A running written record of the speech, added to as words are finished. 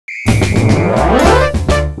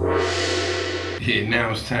Yeah,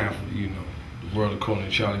 now it's time for, you know, the world according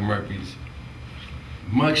to Charlie Murphy's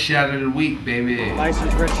Mugshot of the week, baby.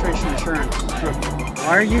 License, registration, insurance.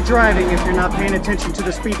 Why are you driving if you're not paying attention to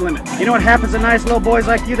the speed limit? You know what happens to nice little boys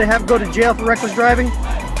like you that have to go to jail for reckless driving?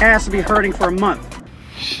 Ass will be hurting for a month.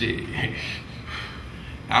 Shit.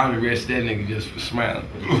 I would arrest that nigga just for smiling.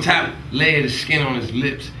 The top layer of the skin on his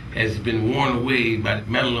lips has been worn away by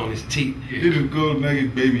the metal on his teeth. Little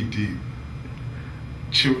gold-nugget baby teeth.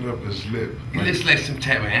 Chewing up his lip. He looks like some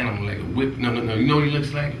type of animal, like a whip. No. You know what he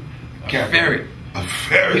looks like? A ferret. A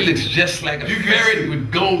ferret? He looks just like a ferret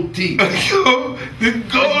with gold teeth. The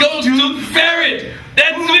gold tooth ferret!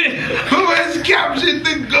 That's it! Who has captured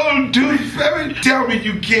the gold tooth ferret? Tell me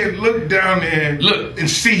you can't look down there and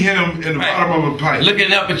see him in the bottom of a pipe.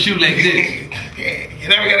 Looking up at you like this. You're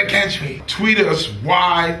never gonna catch me. Tweet us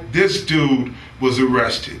why this dude was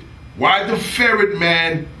arrested. Why the ferret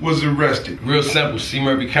man was arrested. Real simple. C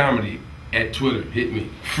Murphy Comedy at Twitter. Hit me.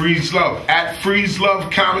 Freez Love at Freez Love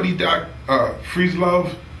Comedy. Freez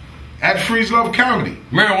Love at Freez Love Comedy.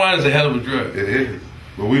 Marijuana is a hell of a drug. It is.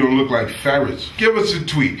 But we don't look like ferrets. Give us a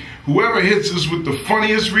tweet. Whoever hits us with the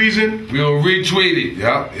funniest reason, we'll retweet it.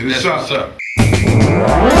 Yep, it is That's what's up.